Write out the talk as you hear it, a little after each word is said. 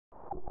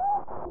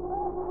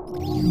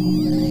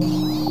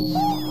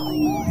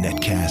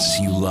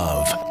Netcasts you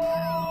love.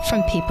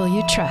 From people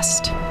you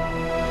trust.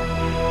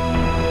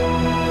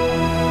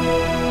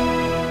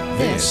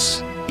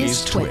 This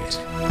is Twit.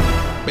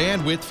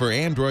 Bandwidth for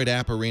Android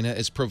App Arena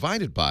is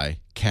provided by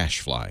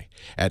CacheFly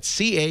at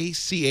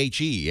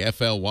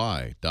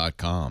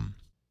CacheFly.com.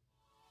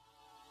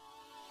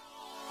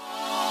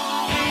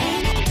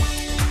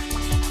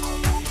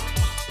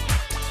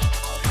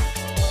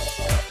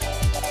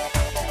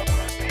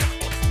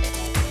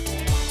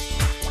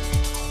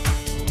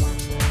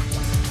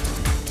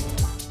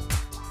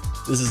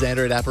 This is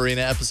Android App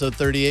Arena, episode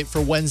 38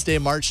 for Wednesday,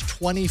 March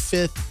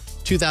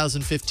 25th,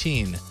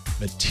 2015.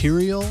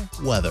 Material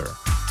weather.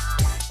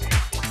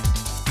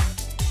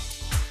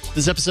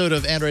 This episode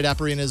of Android App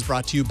Arena is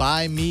brought to you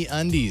by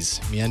MeUndies.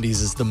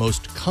 MeUndies is the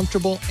most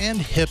comfortable and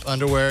hip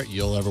underwear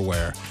you'll ever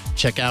wear.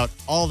 Check out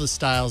all the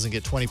styles and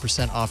get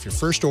 20% off your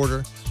first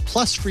order,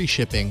 plus free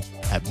shipping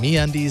at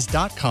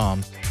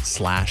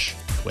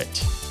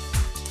MeUndies.com/twit.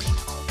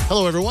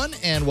 Hello, everyone,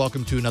 and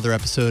welcome to another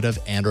episode of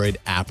Android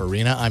App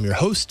Arena. I'm your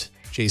host,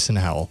 Jason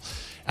Howell.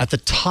 At the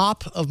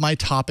top of my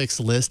topics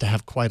list, I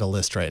have quite a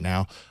list right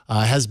now,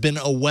 has been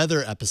a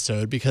weather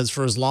episode, because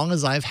for as long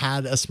as I've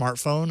had a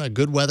smartphone, a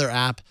good weather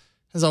app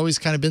has always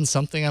kind of been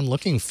something I'm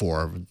looking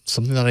for,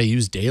 something that I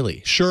use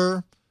daily.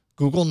 Sure,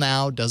 Google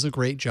Now does a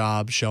great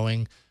job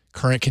showing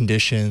current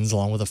conditions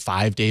along with a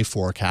 5-day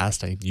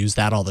forecast. I use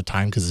that all the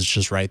time because it's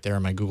just right there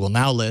on my Google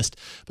Now list.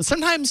 But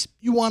sometimes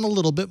you want a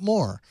little bit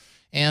more.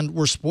 And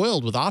we're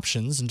spoiled with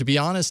options. And to be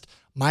honest,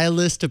 my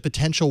list of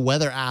potential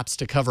weather apps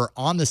to cover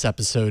on this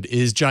episode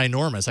is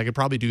ginormous. I could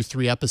probably do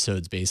 3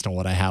 episodes based on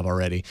what I have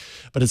already.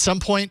 But at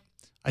some point,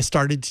 I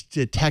started to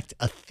detect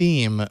a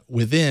theme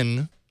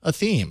within a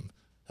theme.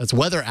 That's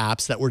weather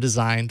apps that were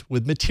designed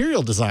with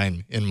material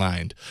design in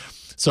mind.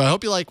 So I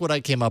hope you like what I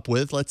came up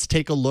with. Let's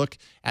take a look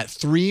at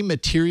 3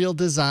 material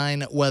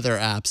design weather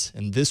apps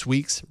in this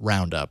week's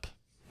roundup.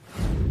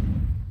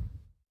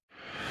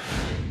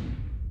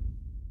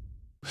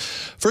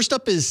 First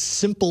up is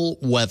Simple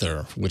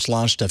Weather, which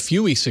launched a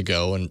few weeks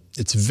ago, and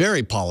it's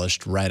very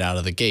polished right out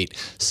of the gate.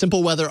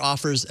 Simple Weather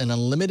offers an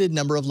unlimited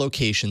number of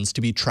locations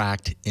to be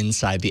tracked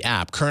inside the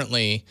app.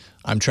 Currently,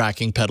 I'm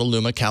tracking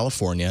Petaluma,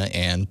 California,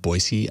 and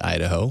Boise,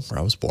 Idaho, where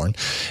I was born.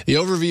 The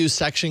overview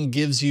section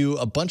gives you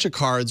a bunch of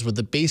cards with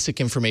the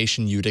basic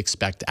information you'd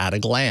expect at a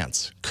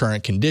glance.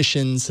 Current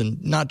conditions,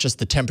 and not just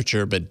the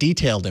temperature, but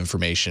detailed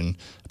information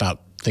about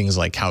things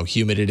like how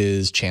humid it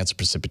is, chance of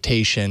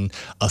precipitation,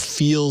 a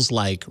feels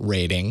like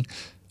rating,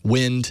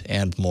 wind,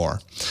 and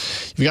more.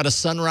 You've got a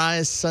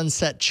sunrise,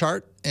 sunset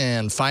chart,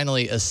 and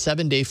finally a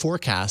 7-day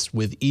forecast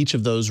with each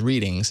of those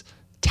readings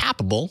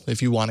tappable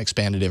if you want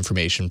expanded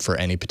information for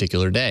any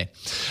particular day.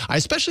 I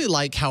especially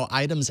like how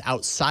items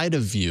outside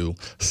of view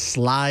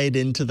slide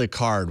into the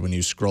card when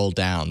you scroll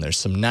down. There's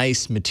some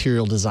nice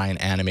material design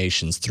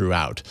animations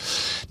throughout.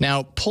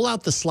 Now, pull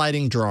out the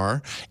sliding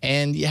drawer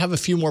and you have a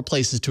few more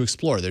places to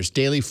explore. There's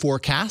daily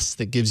forecasts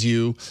that gives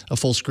you a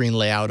full screen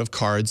layout of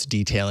cards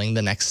detailing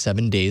the next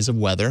 7 days of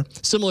weather,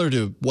 similar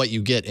to what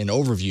you get in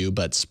overview,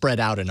 but spread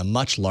out in a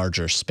much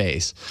larger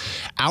space.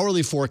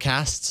 Hourly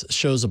forecasts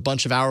shows a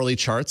bunch of hourly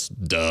charts,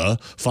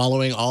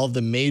 following all of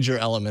the major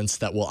elements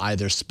that will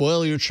either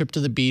spoil your trip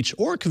to the beach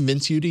or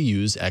convince you to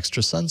use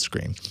extra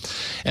sunscreen.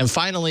 And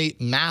finally,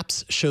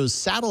 Maps shows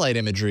satellite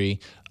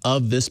imagery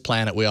of this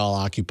planet we all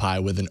occupy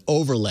with an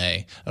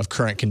overlay of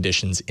current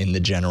conditions in the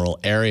general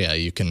area.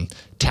 You can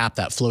tap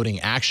that floating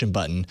action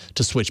button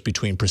to switch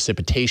between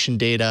precipitation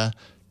data,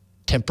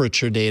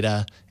 temperature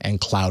data,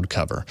 and cloud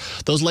cover.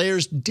 Those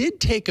layers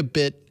did take a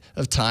bit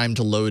of time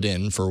to load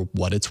in for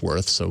what it's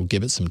worth, so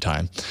give it some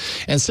time.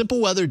 And Simple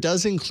Weather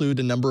does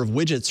include a number of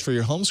widgets for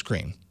your home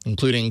screen,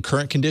 including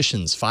current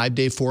conditions,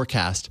 5-day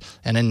forecast,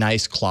 and a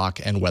nice clock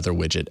and weather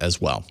widget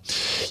as well.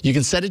 You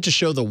can set it to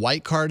show the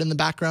white card in the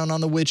background on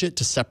the widget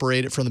to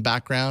separate it from the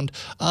background,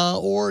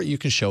 or you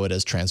can show it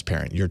as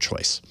transparent, your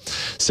choice.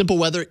 Simple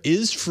Weather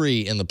is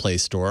free in the Play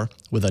Store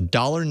with a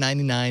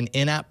 $1.99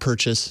 in-app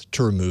purchase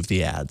to remove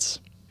the ads.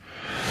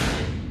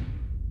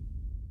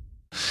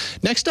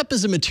 Next up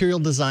is a material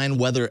design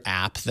weather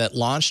app that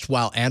launched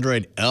while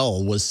Android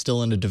L was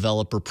still in a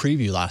developer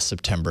preview last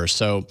September,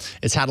 so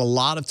it's had a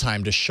lot of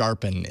time to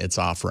sharpen its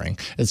offering.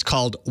 It's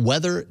called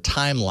Weather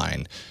Timeline,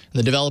 and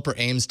the developer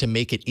aims to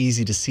make it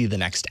easy to see the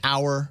next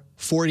hour,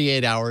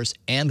 48 hours,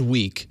 and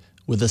week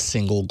with a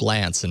single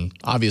glance, and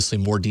obviously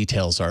more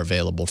details are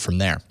available from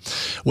there.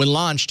 When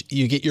launched,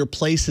 you get your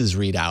places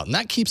readout, and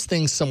that keeps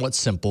things somewhat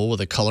simple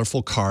with a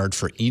colorful card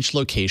for each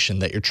location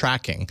that you're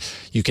tracking.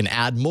 You can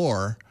add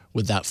more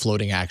with that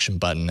floating action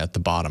button at the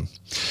bottom.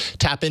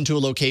 Tap into a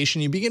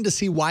location, you begin to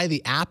see why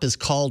the app is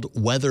called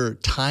Weather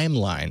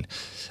Timeline.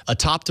 A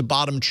top to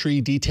bottom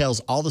tree details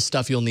all the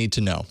stuff you'll need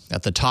to know.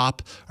 At the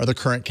top are the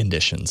current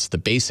conditions, the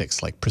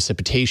basics like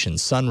precipitation,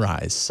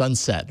 sunrise,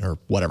 sunset, or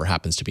whatever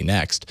happens to be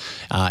next,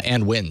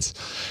 and winds.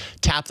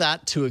 Tap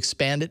that to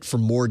expand it for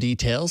more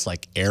details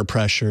like air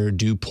pressure,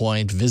 dew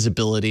point,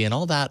 visibility, and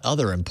all that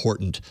other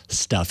important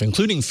stuff,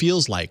 including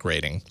feels like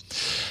rating.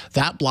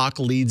 That block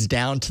leads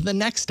down to the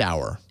next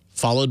hour,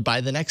 followed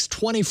by the next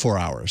 24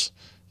 hours.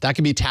 That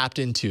can be tapped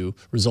into,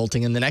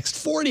 resulting in the next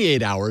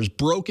 48 hours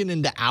broken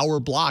into hour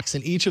blocks,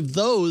 and each of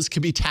those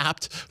can be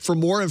tapped for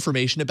more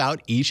information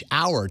about each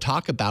hour.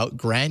 Talk about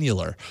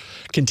granular.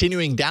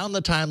 Continuing down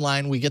the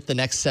timeline, we get the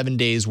next 7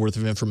 days worth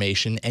of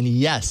information, and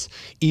yes,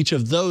 each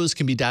of those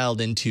can be dialed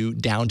into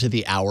down to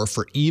the hour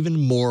for even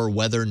more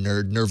weather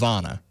nerd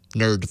nirvana.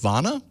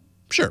 Nerdvana?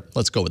 Sure,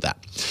 let's go with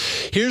that.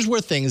 Here's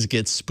where things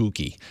get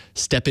spooky.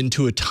 Step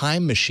into a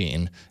time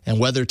machine, and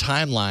Weather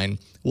Timeline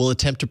will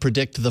attempt to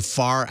predict the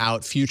far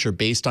out future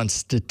based on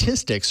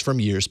statistics from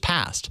years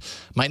past.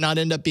 Might not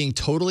end up being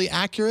totally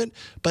accurate,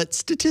 but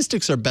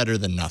statistics are better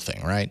than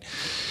nothing, right?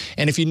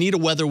 And if you need a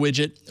weather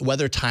widget,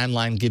 Weather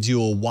Timeline gives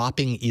you a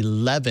whopping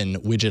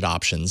 11 widget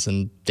options,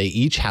 and they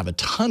each have a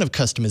ton of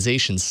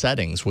customization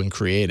settings when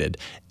created.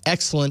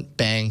 Excellent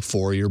bang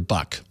for your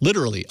buck.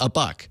 Literally a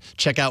buck.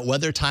 Check out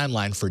Weather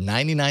Timeline for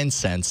 99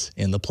 cents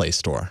in the Play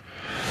Store.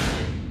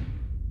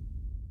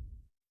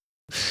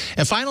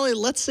 And finally,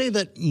 let's say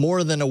that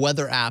more than a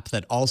weather app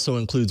that also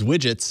includes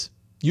widgets,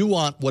 you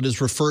want what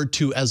is referred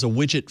to as a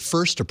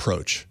widget-first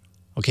approach.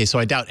 Okay, so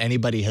I doubt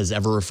anybody has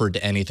ever referred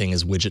to anything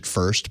as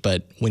widget-first,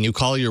 but when you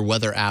call your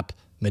weather app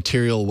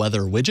Material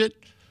Weather Widget,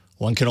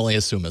 one can only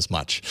assume as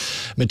much.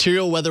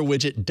 Material Weather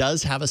Widget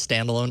does have a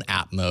standalone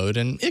app mode,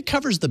 and it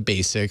covers the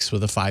basics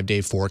with a 5-day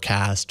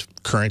forecast,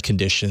 current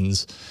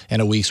conditions, and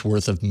a week's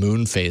worth of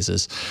moon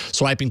phases.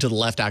 Swiping to the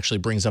left actually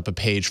brings up a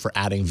page for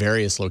adding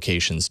various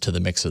locations to the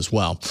mix as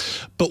well.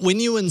 But when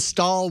you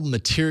install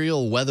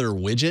Material Weather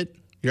Widget,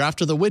 you're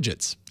after the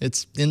widgets.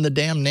 It's in the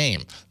damn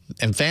name.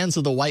 And fans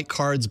of the white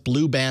card's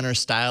blue banner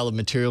style of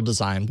material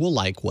design will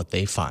like what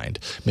they find.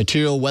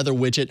 Material Weather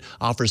Widget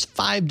offers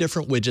 5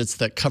 different widgets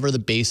that cover the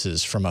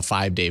bases, from a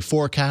 5-day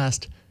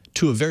forecast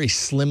to a very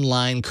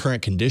slimline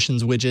current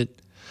conditions widget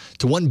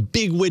to one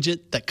big widget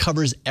that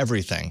covers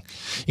everything.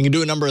 You can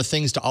do a number of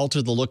things to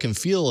alter the look and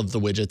feel of the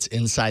widgets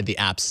inside the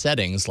app's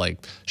settings,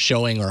 like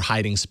showing or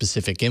hiding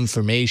specific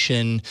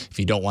information. If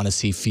you don't want to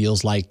see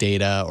feels like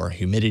data or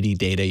humidity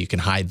data, you can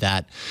hide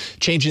that.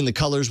 Changing the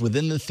colors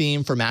within the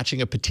theme for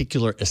matching a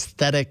particular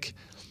aesthetic,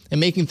 and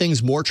making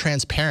things more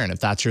transparent if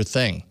that's your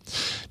thing.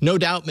 No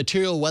doubt,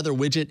 Material Weather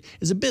Widget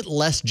is a bit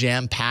less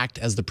jam-packed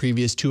as the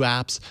previous 2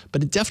 apps,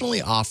 but it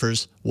definitely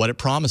offers what it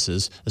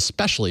promises,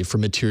 especially for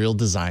material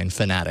design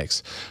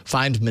fanatics.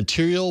 Find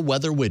Material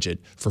Weather Widget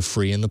for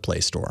free in the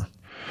Play Store.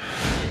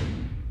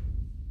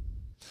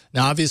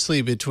 Now,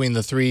 obviously, between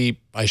the 3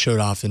 I showed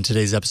off in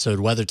today's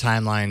episode, Weather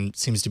Timeline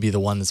seems to be the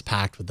one that's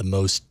packed with the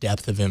most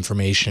depth of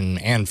information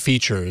and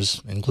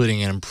features,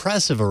 including an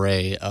impressive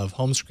array of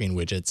home screen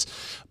widgets.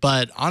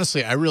 But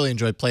honestly, I really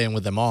enjoyed playing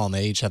with them all, and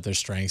they each have their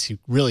strengths. You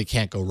really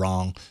can't go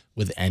wrong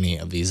with any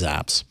of these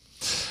apps.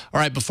 All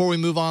right, before we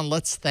move on,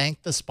 let's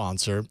thank the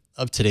sponsor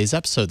of today's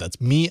episode. That's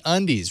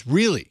MeUndies.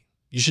 Really,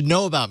 you should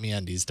know about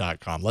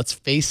MeUndies.com. Let's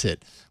face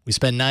it, we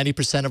spend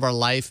 90% of our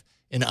life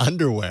in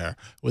underwear.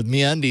 With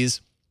MeUndies,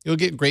 you'll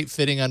get great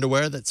fitting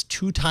underwear that's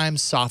 2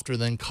 times softer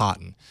than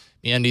cotton.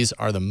 MeUndies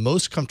are the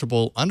most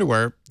comfortable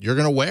underwear you're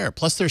going to wear.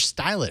 Plus, they're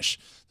stylish.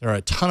 There are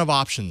a ton of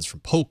options from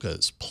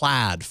polkas,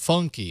 plaid,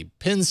 funky,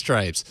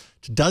 pinstripes,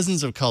 to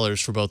dozens of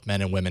colors for both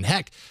men and women.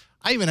 Heck,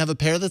 I even have a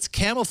pair that's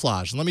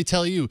camouflage. And let me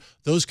tell you,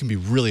 those can be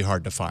really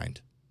hard to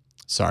find.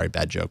 Sorry,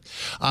 bad joke.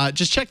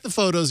 Just check the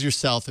photos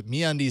yourself at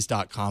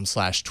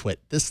MeUndies.com/twit.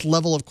 This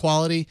level of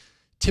quality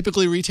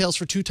typically retails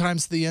for 2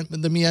 times the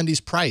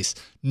MeUndies price.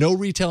 No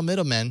retail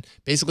middlemen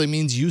basically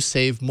means you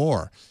save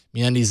more.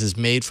 MeUndies is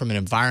made from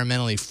an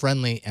environmentally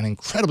friendly and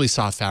incredibly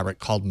soft fabric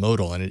called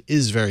modal, and it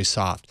is very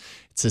soft.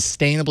 It's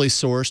sustainably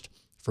sourced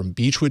from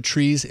beechwood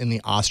trees in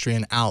the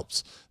Austrian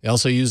Alps. They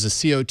also use a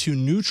CO2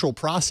 neutral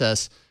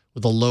process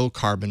with a low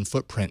carbon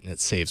footprint, and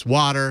it saves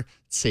water,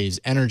 it saves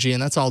energy,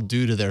 and that's all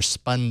due to their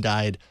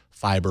spun-dyed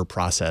fiber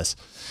process.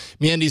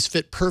 MeUndies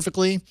fit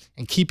perfectly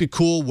and keep you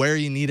cool where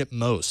you need it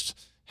most.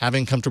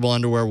 Having comfortable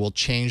underwear will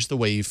change the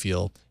way you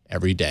feel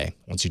every day.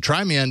 Once you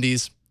try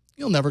MeUndies,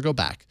 you'll never go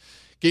back.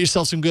 Get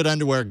yourself some good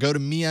underwear. Go to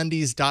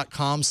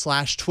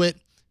MeUndies.com/twit.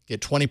 Get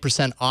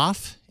 20%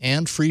 off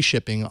and free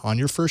shipping on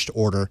your first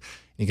order.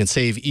 You can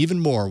save even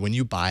more when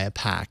you buy a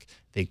pack.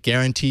 They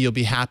guarantee you'll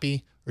be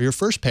happy, or your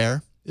first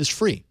pair is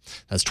free.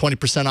 That's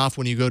 20% off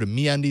when you go to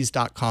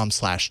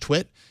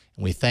MeUndies.com/twit.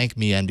 And we thank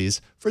MeUndies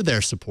for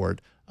their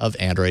support of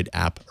Android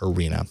App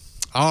Arena.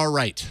 All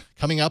right,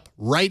 coming up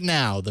right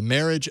now, the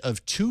marriage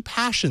of 2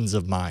 passions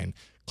of mine: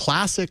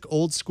 classic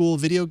old school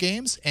video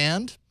games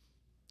and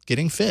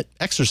getting fit,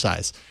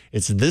 exercise.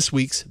 It's this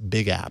week's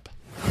Big App.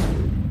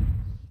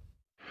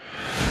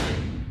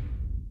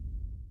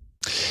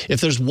 If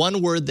there's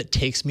one word that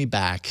takes me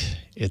back,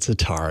 it's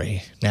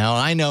Atari. Now,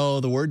 I know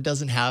the word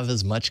doesn't have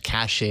as much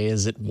cachet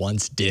as it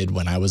once did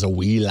when I was a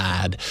wee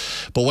lad,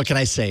 but what can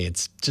I say?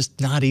 It's just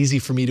not easy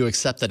for me to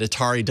accept that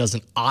Atari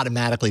doesn't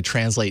automatically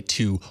translate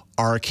to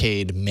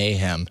arcade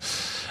mayhem.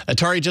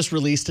 Atari just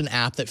released an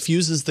app that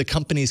fuses the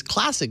company's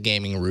classic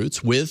gaming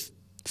roots with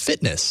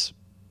fitness.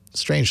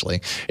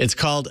 Strangely, it's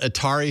called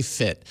Atari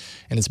Fit,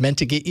 and it's meant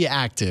to get you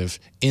active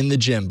in the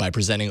gym by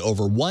presenting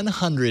over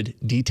 100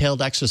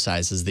 detailed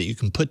exercises that you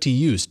can put to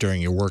use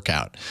during your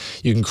workout.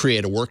 You can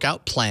create a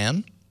workout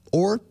plan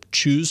or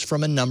choose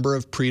from a number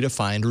of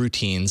predefined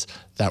routines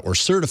that were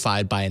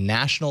certified by a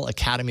National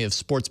Academy of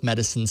Sports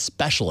Medicine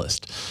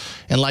specialist.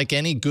 And like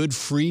any good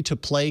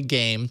free-to-play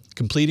game,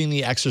 completing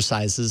the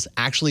exercises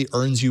actually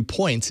earns you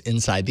points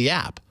inside the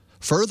app.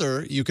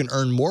 Further, you can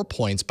earn more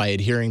points by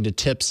adhering to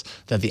tips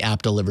that the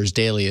app delivers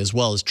daily, as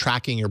well as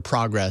tracking your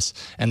progress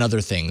and other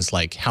things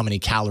like how many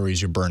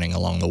calories you're burning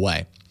along the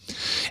way.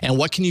 And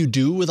what can you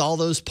do with all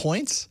those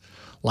points?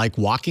 Like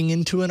walking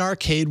into an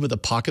arcade with a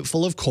pocket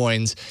full of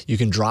coins, you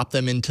can drop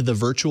them into the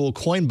virtual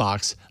coin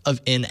box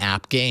of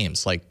in-app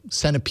games like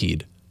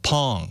Centipede,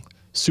 Pong,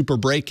 Super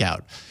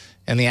Breakout.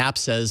 And the app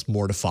says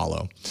more to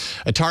follow.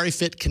 Atari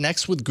Fit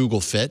connects with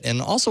Google Fit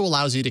and also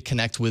allows you to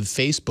connect with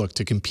Facebook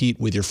to compete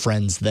with your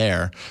friends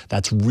there.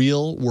 That's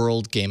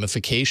real-world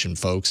gamification,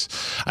 folks.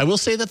 I will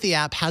say that the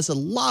app has a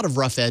lot of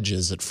rough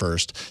edges at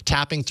first.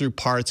 Tapping through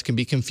parts can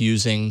be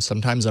confusing,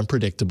 sometimes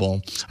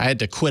unpredictable. I had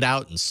to quit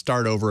out and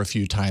start over a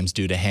few times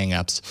due to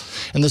hang-ups.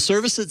 And the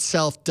service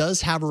itself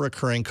does have a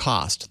recurring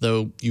cost,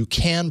 though you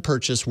can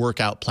purchase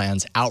workout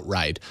plans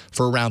outright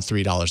for around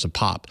 $3 a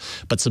pop.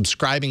 But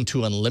subscribing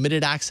to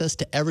unlimited access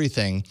to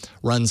everything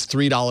runs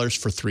 $3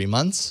 for 3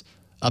 months,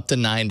 up to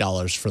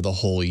 $9 for the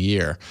whole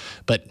year.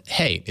 But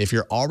hey, if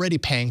you're already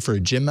paying for a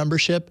gym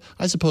membership,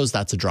 I suppose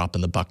that's a drop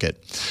in the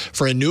bucket.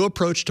 For a new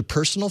approach to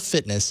personal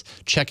fitness,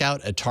 check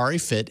out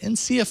Atari Fit and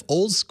see if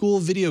old school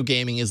video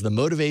gaming is the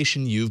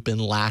motivation you've been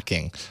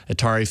lacking.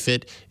 Atari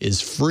Fit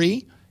is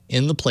free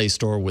in the Play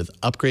Store with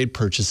upgrade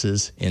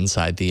purchases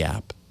inside the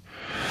app.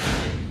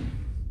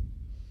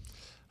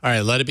 All right,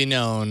 let it be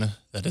known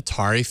that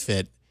Atari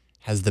Fit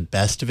has the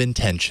best of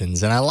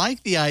intentions. And I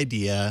like the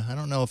idea. I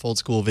don't know if old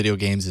school video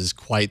games is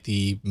quite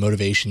the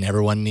motivation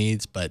everyone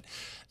needs, but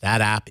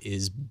that app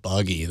is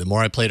buggy. The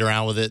more I played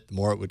around with it, the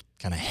more it would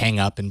kind of hang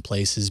up in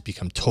places,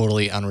 become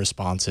totally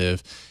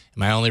unresponsive. And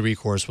my only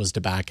recourse was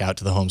to back out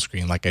to the home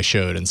screen like I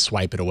showed and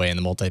swipe it away in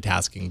the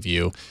multitasking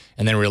view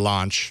and then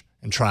relaunch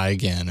and try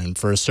again. And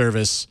for a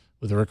service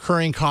with a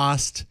recurring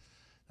cost,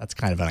 that's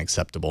kind of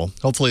unacceptable.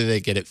 Hopefully they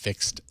get it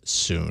fixed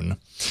soon.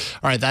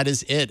 All right, that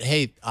is it.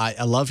 Hey,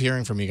 I love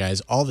hearing from you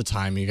guys all the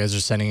time. You guys are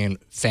sending in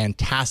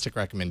fantastic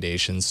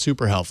recommendations,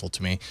 super helpful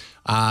to me.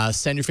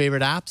 Send your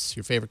favorite apps,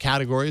 your favorite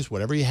categories,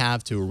 whatever you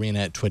have to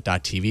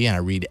arena@twit.tv, and I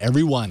read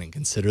every one and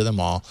consider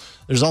them all.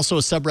 There's also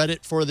a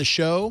subreddit for the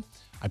show.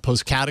 I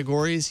post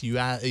categories. You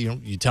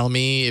tell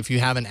me if you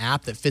have an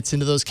app that fits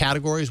into those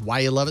categories, why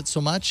you love it so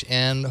much,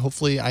 and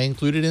hopefully I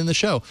include it in the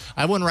show.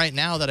 I have one right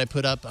now that I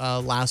put up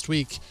last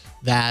week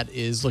that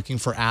is looking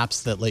for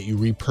apps that let you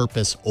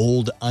repurpose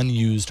old,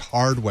 unused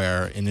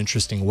hardware in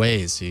interesting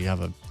ways. So you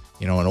have an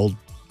old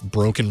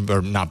broken,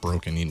 or not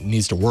broken, it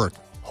needs to work,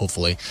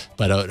 hopefully,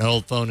 but an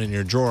old phone in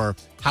your drawer.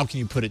 How can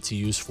you put it to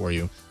use for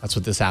you? That's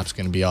what this app's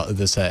going to be.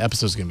 This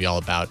episode is going to be all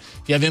about.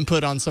 If you have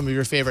input on some of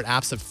your favorite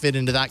apps that fit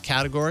into that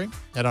category,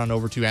 head on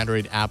over to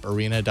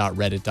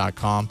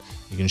androidapparena.reddit.com.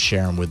 You can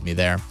share them with me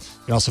there.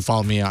 You can also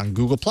follow me on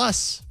Google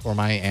Plus for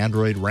my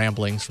Android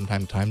ramblings from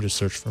time to time. Just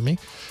search for me.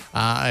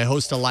 I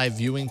host a live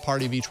viewing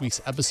party of each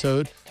week's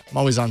episode. I'm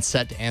always on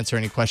set to answer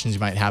any questions you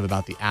might have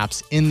about the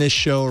apps in this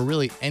show or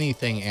really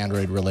anything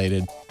Android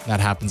related. That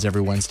happens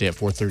every Wednesday at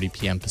 4:30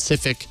 p.m.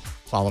 Pacific,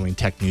 following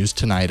Tech News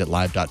Tonight at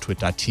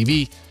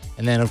live.twit.tv.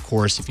 And then, of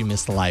course, if you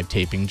missed the live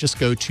taping, just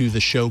go to the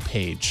show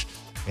page.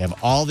 We have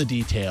all the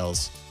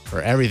details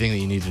for everything that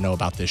you need to know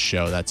about this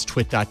show. That's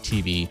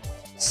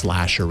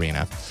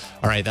twit.tv/arena.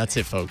 All right, that's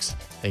it, folks.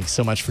 Thanks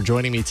so much for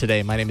joining me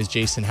today. My name is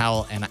Jason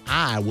Howell, and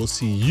I will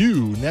see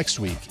you next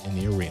week in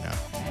the arena.